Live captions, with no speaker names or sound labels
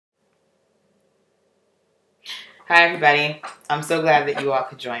Hi everybody, I'm so glad that you all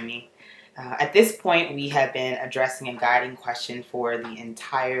could join me. At this point, we have been addressing a guiding question for the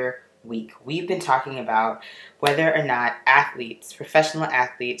entire week. We've been talking about whether or not athletes, professional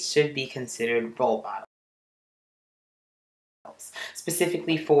athletes, should be considered role models,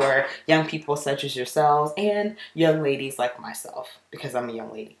 specifically for young people such as yourselves and young ladies like myself, because I'm a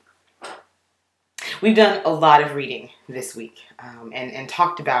young lady. We've done a lot of reading this week and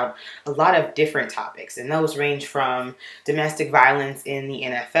talked about a lot of different topics, and those range from domestic violence in the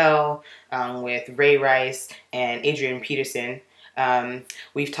NFL with Ray Rice and Adrian Peterson.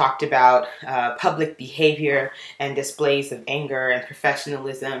 We've talked about public behavior and displays of anger and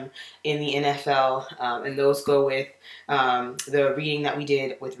professionalism in the NFL, and those go with the reading that we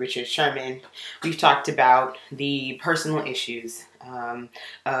did with Richard Sherman. We've talked about the personal issues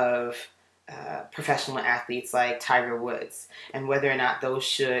of professional athletes like Tiger Woods and whether or not those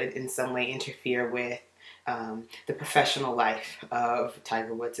should in some way interfere with the professional life of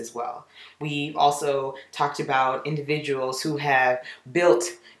Tiger Woods as well. We've also talked about individuals who have built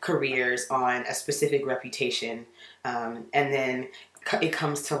careers on a specific reputation, and then it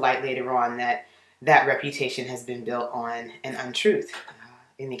comes to light later on that that reputation has been built on an untruth,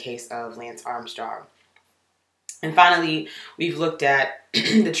 in the case of Lance Armstrong. And finally, we've looked at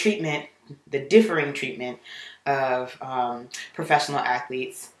the differing treatment of professional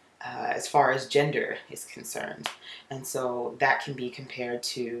athletes as far as gender is concerned. And so that can be compared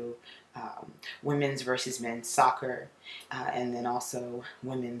to women's versus men's soccer, and then also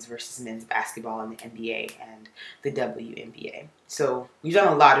women's versus men's basketball in the NBA and the WNBA. So we've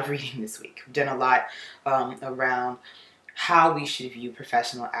done a lot of reading this week. We've done a lot around how we should view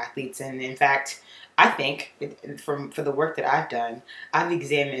professional athletes. And in fact, I think for the work that I've done, I've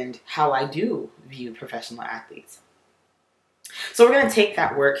examined how I do view professional athletes. So we're going to take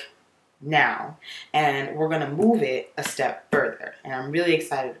that work now and we're going to move it a step further. And I'm really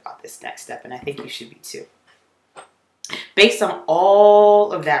excited about this next step, and I think you should be too. Based on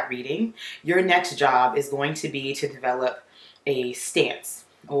all of that reading, your next job is going to be to develop a stance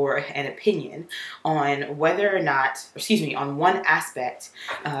or an opinion on whether or not, on one aspect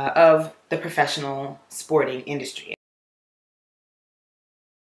of the professional sporting industry.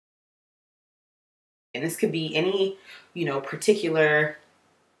 And this could be any, particular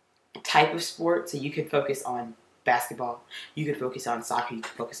type of sport. So you could focus on basketball, you could focus on soccer, you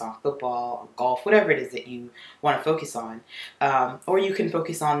could focus on football, golf, whatever it is that you want to focus on. Or you can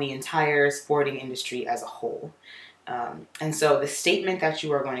focus on the entire sporting industry as a whole. And so the statement that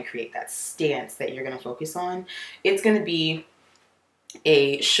you are going to create, that stance that you're going to focus on, it's going to be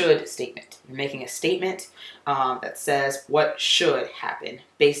a should statement. You're making a statement that says what should happen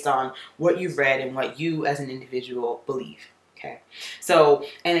based on what you've read and what you as an individual believe. Okay, so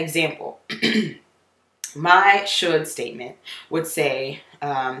an example. My should statement would say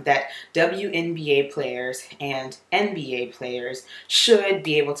that WNBA players and NBA players should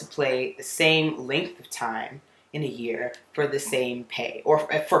be able to play the same length of time in a year for the same pay, or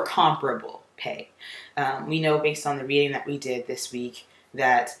for comparable pay. We know based on the reading that we did this week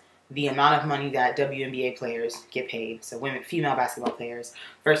that the amount of money that WNBA players get paid, so female basketball players,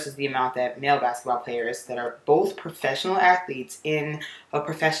 versus the amount that male basketball players that are both professional athletes in a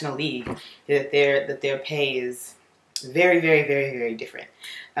professional league, that their pay is very, very, very, very different.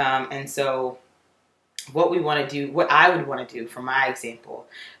 And so what I would want to do for my example,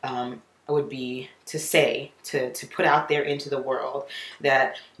 would be to say, to put out there into the world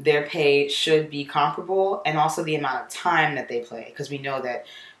that their pay should be comparable, and also the amount of time that they play, because we know that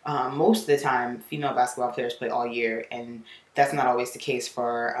most of the time female basketball players play all year, and that's not always the case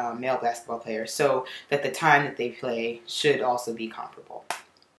for male basketball players, so that the time that they play should also be comparable.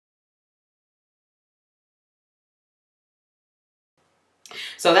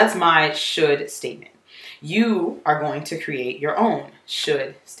 So that's my should statement. You are going to create your own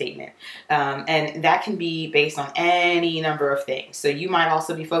should statement. And that can be based on any number of things. So you might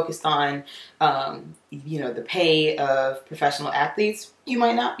also be focused on, the pay of professional athletes. You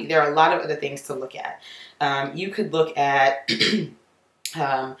might not be. There are a lot of other things to look at. You could look at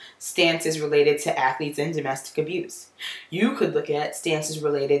stances related to athletes and domestic abuse. You could look at stances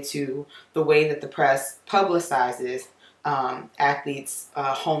related to the way that the press publicizes athletes'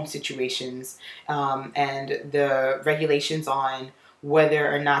 home situations, and the regulations on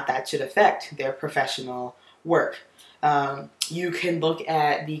whether or not that should affect their professional work. You can look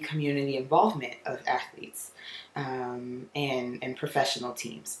at the community involvement of athletes and professional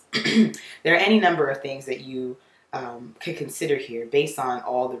teams. There are any number of things that you could consider here based on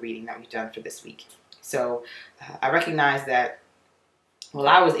all the reading that we've done for this week. So I recognize that, well,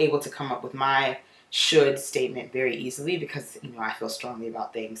 I was able to come up with my should statement very easily because, you know, I feel strongly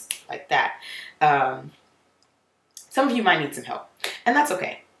about things like that. Some of you might need some help, and that's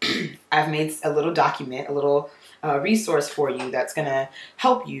okay. I've made a little document, a little resource for you that's going to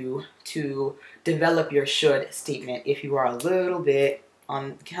help you to develop your should statement if you are a little bit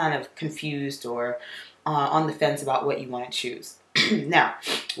kind of confused or on the fence about what you want to choose. Now,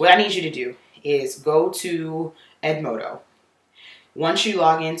 what I need you to do is go to Edmodo. Once you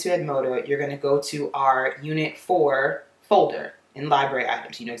log into Edmodo, you're going to go to our Unit 4 folder in library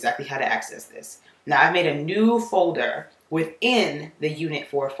items. You know exactly how to access this. Now, I've made a new folder within the Unit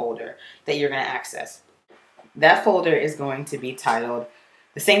 4 folder that you're going to access. That folder is going to be titled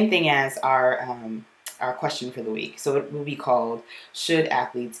the same thing as our question for the week. So it will be called, Should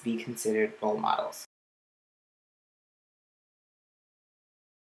Athletes Be Considered Role Models?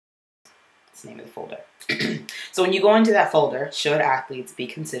 That's the name of the folder. So when you go into that folder, Should Athletes Be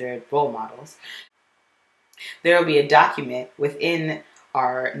Considered Role Models, there will be a document within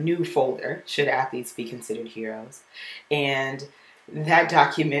our new folder, Should Athletes Be Considered Heroes? And that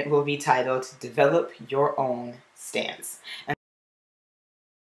document will be titled, Develop Your Own Stance.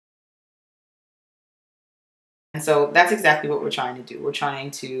 And so that's exactly what we're trying to do. We're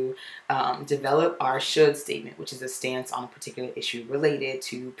trying to develop our should statement, which is a stance on a particular issue related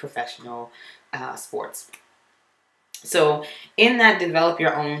to professional sports. So in that develop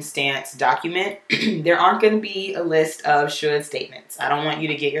your own stance document, there aren't going to be a list of should statements. I don't want you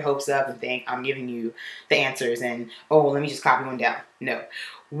to get your hopes up and think I'm giving you the answers and, oh, let me just copy one down. No.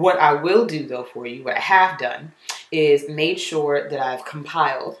 What I will do, though, for you, what I have done, is made sure that I've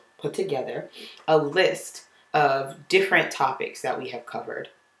compiled, put together, a list of different topics that we have covered,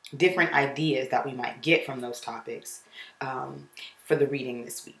 different ideas that we might get from those topics for the reading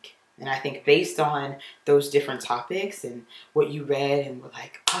this week. And I think based on those different topics and what you read and were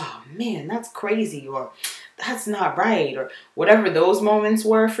like, oh man, that's crazy, or that's not right, or whatever those moments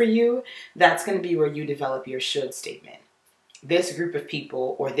were for you, that's going to be where you develop your should statement. This group of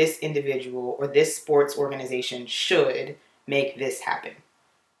people or this individual or this sports organization should make this happen.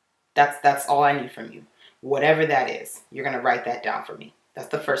 That's all I need from you. Whatever that is, you're going to write that down for me. That's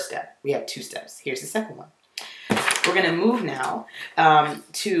the first step. We have 2 steps. Here's the second one. We're going to move now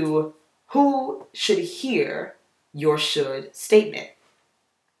to who should hear your should statement.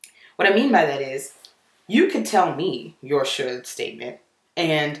 What I mean by that is you could tell me your should statement,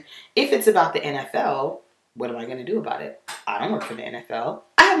 and if it's about the NFL, what am I going to do about it? I don't work for the NFL.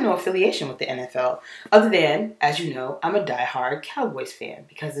 I have no affiliation with the NFL other than, as you know, I'm a diehard Cowboys fan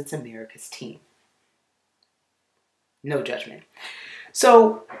because it's America's team. No judgment.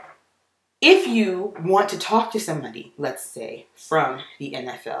 So if you want to talk to somebody, let's say, from the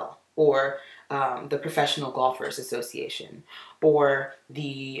NFL or the Professional Golfers Association or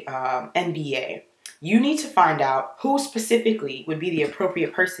the NBA, you need to find out who specifically would be the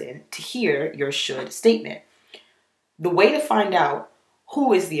appropriate person to hear your should statement. The way to find out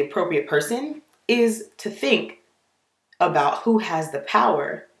who is the appropriate person is to think about who has the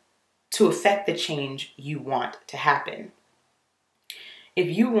power to affect the change you want to happen.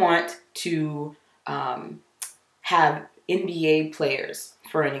 If you want to have NBA players,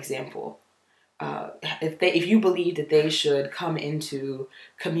 for an example, if you believe that they should come into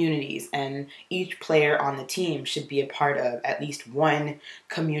communities and each player on the team should be a part of at least one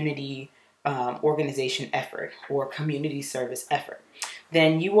community organization effort or community service effort,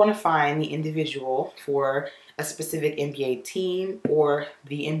 then you want to find the individual for a specific NBA team or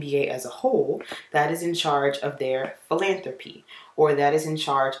the NBA as a whole that is in charge of their philanthropy or that is in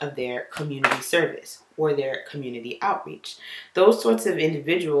charge of their community service or their community outreach. Those sorts of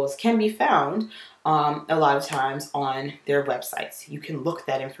individuals can be found a lot of times on their websites. You can look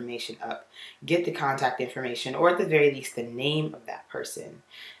that information up, get the contact information, or at the very least the name of that person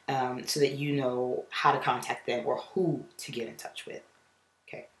so that you know how to contact them or who to get in touch with.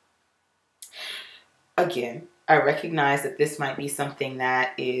 Okay. Again, I recognize that this might be something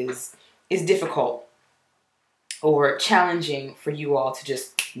that is difficult or challenging for you all to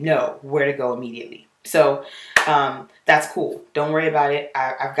just know where to go immediately. So that's cool. Don't worry about it.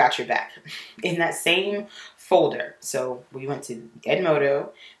 I've got your back. In that same folder, so we went to Edmodo,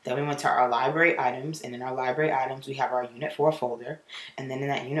 then we went to our library items, and in our library items we have our Unit 4 folder, and then in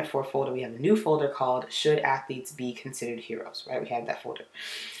that Unit 4 folder we have a new folder called Should Athletes Be Considered Heroes, right? We have that folder.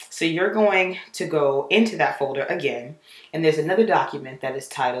 So you're going to go into that folder again, and there's another document that is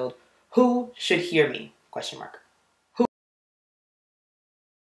titled Who Should Hear Me? Question mark.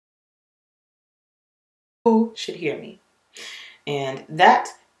 Who should hear me? And that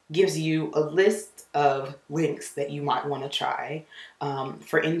gives you a list of links that you might want to try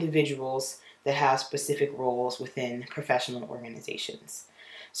for individuals that have specific roles within professional organizations.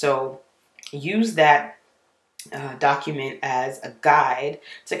 So use that document as a guide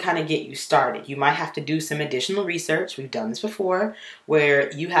to kind of get you started. You might have to do some additional research. We've done this before,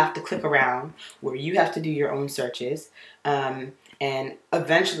 where you have to click around, where you have to do your own searches, and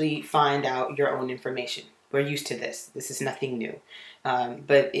eventually find out your own information. We're used to this. This is nothing new.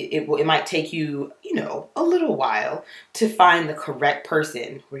 But it might take you, a little while to find the correct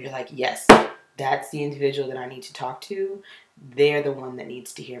person where you're like, yes, that's the individual that I need to talk to. They're the one that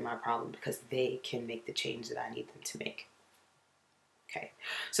needs to hear my problem because they can make the change that I need them to make. Okay,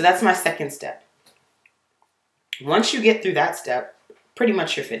 so that's my second step. Once you get through that step, pretty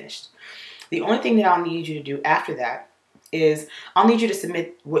much you're finished. The only thing that I'll need you to do after that is I'll need you to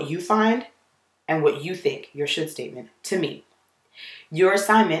submit what you find and what you think, your should statement, to me. Your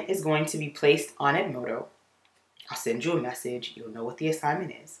assignment is going to be placed on Edmodo. I'll send you a message. You'll know what the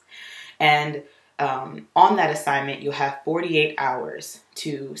assignment is. And on that assignment, you'll have 48 hours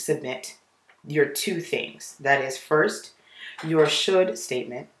to submit your two things. That is, first, your should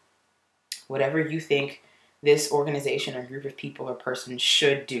statement, whatever you think this organization or group of people or person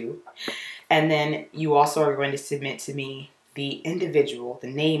should do. And then you also are going to submit to me the individual,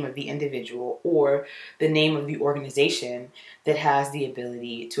 the name of the individual, or the name of the organization that has the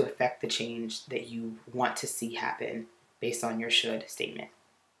ability to affect the change that you want to see happen based on your should statement.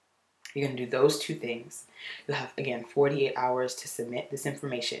 You're going to do those two things. You'll have, again, 48 hours to submit this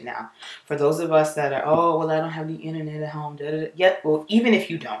information. Now, for those of us that are, oh, well, I don't have the internet at home. Yep, well, even if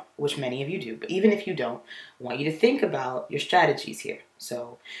you don't, which many of you do, but even if you don't, I want you to think about your strategies here.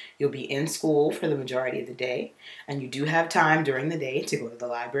 So you'll be in school for the majority of the day, and you do have time during the day to go to the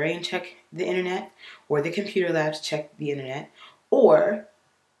library and check the internet, or the computer lab to check the internet, or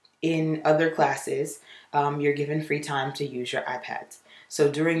in other classes, you're given free time to use your iPads. So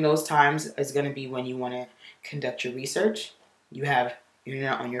during those times is going to be when you want to conduct your research. You have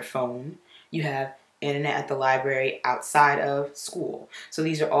internet on your phone. You have internet at the library outside of school. So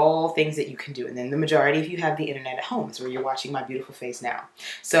these are all things that you can do. And then the majority, if you have the internet at home, is where you're watching my beautiful face now.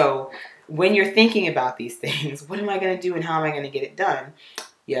 So when you're thinking about these things, what am I going to do and how am I going to get it done?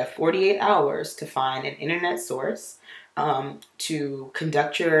 You have 48 hours to find an internet source to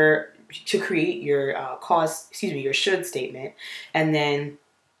create your your should statement, and then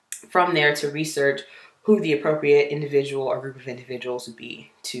from there to research who the appropriate individual or group of individuals would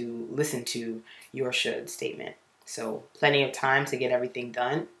be to listen to your should statement. So plenty of time to get everything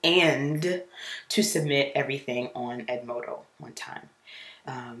done and to submit everything on Edmodo on time.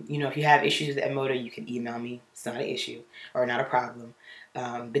 If you have issues with Edmodo, you can email me. It's not an issue or not a problem.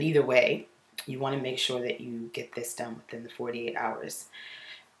 But either way, you want to make sure that you get this done within the 48 hours.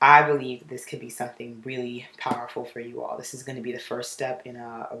 I believe this could be something really powerful for you all. This is going to be the first step in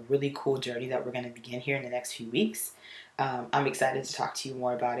a really cool journey that we're going to begin here in the next few weeks. I'm excited to talk to you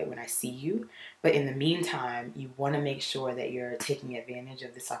more about it when I see you. But in the meantime, you want to make sure that you're taking advantage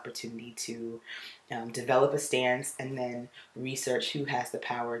of this opportunity to develop a stance and then research who has the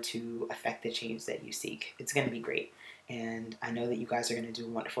power to affect the change that you seek. It's going to be great. And I know that you guys are going to do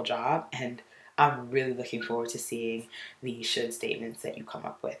a wonderful job. And I'm really looking forward to seeing the should statements that you come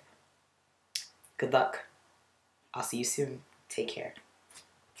up with. Good luck. I'll see you soon. Take care.